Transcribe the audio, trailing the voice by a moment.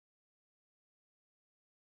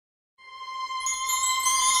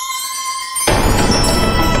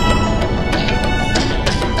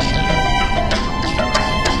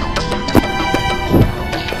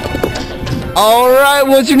All right,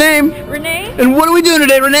 what's your name? Renee. And what are we doing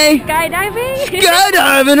today, Renee? Skydiving.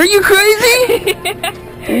 Skydiving? Are you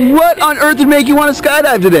crazy? What on earth would make you want to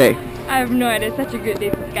skydive today? I have no idea. It's such a good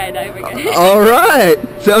day for skydiving. All right,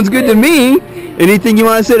 sounds good to me. Anything you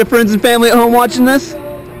want to say to friends and family at home watching this?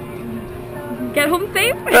 Get home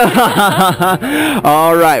safe.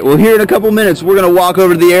 All right, well, here in a couple minutes, we're going to walk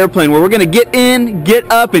over to the airplane where we're going to get in,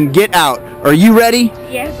 get up, and get out. Are you ready?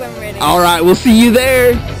 Yes, I'm ready. All right, we'll see you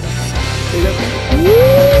there.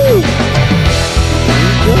 Woo!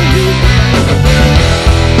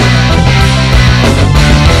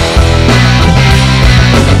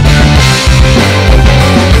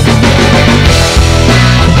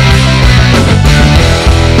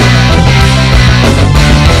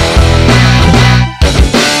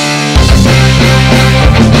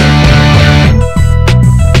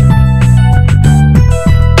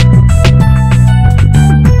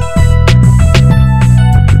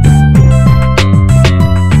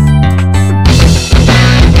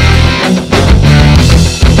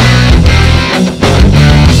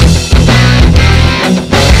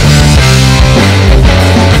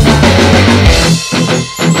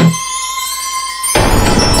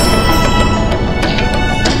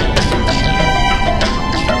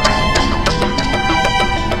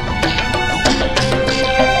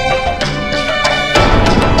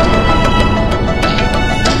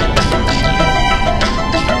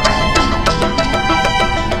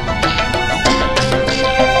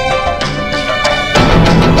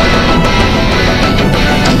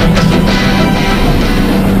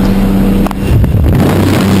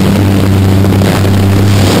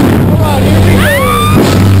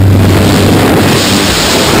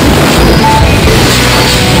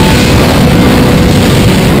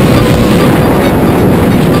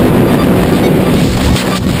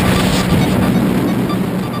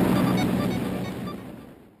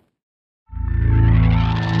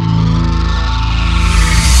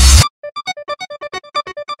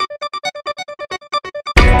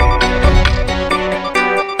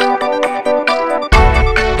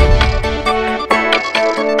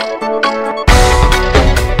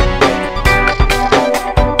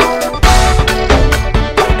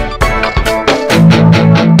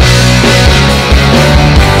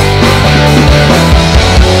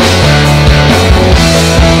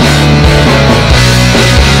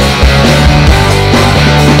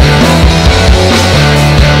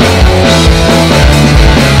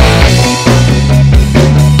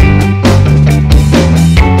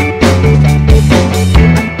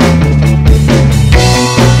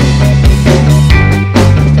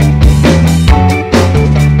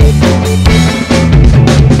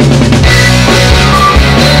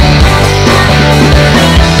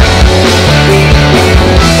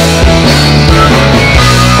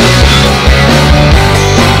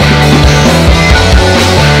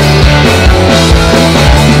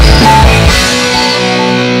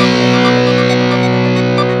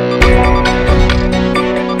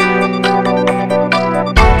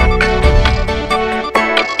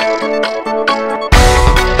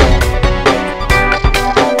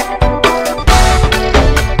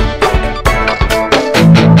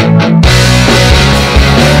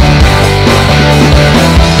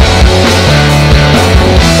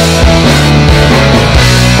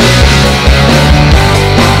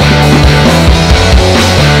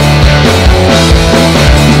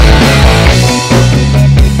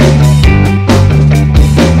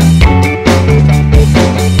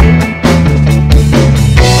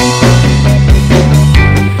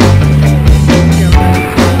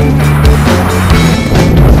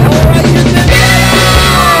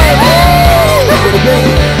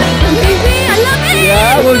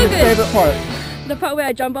 The part where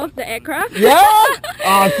I jump off the aircraft. Yeah?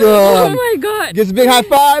 Awesome. Oh my god. Give us a big high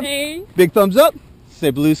five. Hey. Big thumbs up.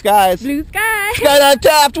 Say blue skies. Blue sky. Skydive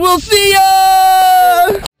Taft. We'll see ya.